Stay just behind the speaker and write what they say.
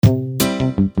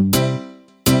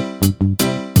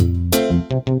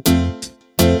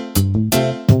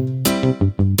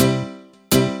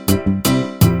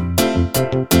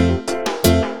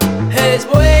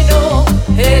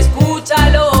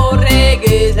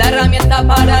herramienta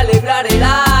para alegrar el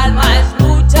alma. Es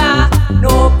lucha,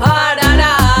 no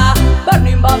parará.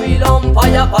 Burning Babylon,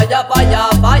 falla, falla, falla,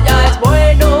 falla. Es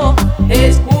bueno,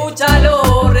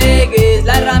 escúchalo. Reggae es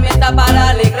la herramienta para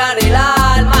alegrar el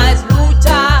alma. Es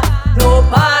lucha, no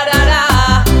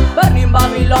parará. Burning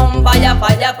Babylon, falla,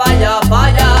 falla, falla,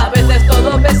 falla. A veces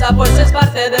todo pesa, pues es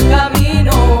parte del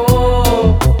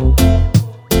camino.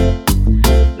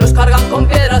 Nos cargan con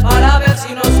piedras para ver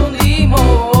si nos hundimos,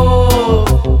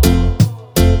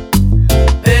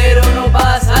 pero no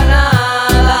pasa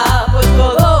nada, pues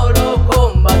todo lo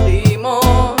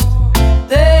combatimos.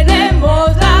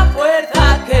 Tenemos la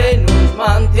fuerza que nos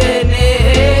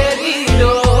mantiene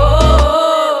erguidos.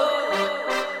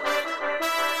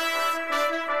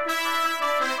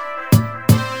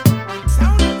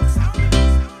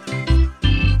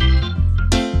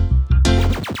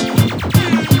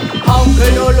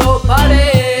 Aunque no lo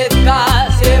parezca,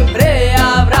 siempre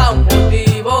habrá un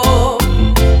motivo.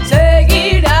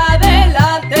 Seguir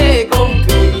adelante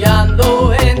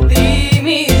confiando en ti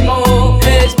mismo.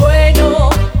 Es bueno,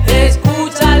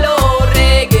 escúchalo.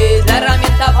 Reggae es la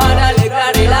herramienta para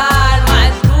alegrar el alma.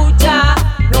 Es lucha,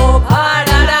 no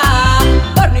parará.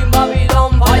 Burning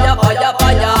Babylon, falla, falla,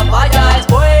 falla, falla. Es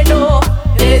bueno,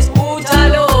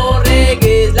 escúchalo.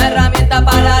 Reggae es la herramienta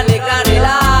para alegrar el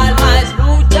alma. Es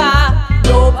lucha,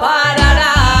 no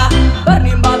parará.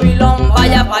 Burning Babylon,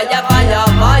 falla, falla, falla,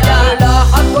 falla.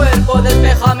 Relaja el cuerpo,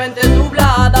 despeja mentes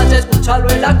nubladas. Escúchalo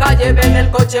en la calle, ve en el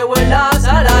coche o en la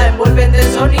sala. Envolvente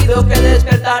sonido que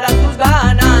despertarán tus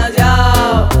ganas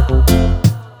ya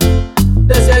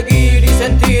de seguir y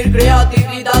sentir creatividad.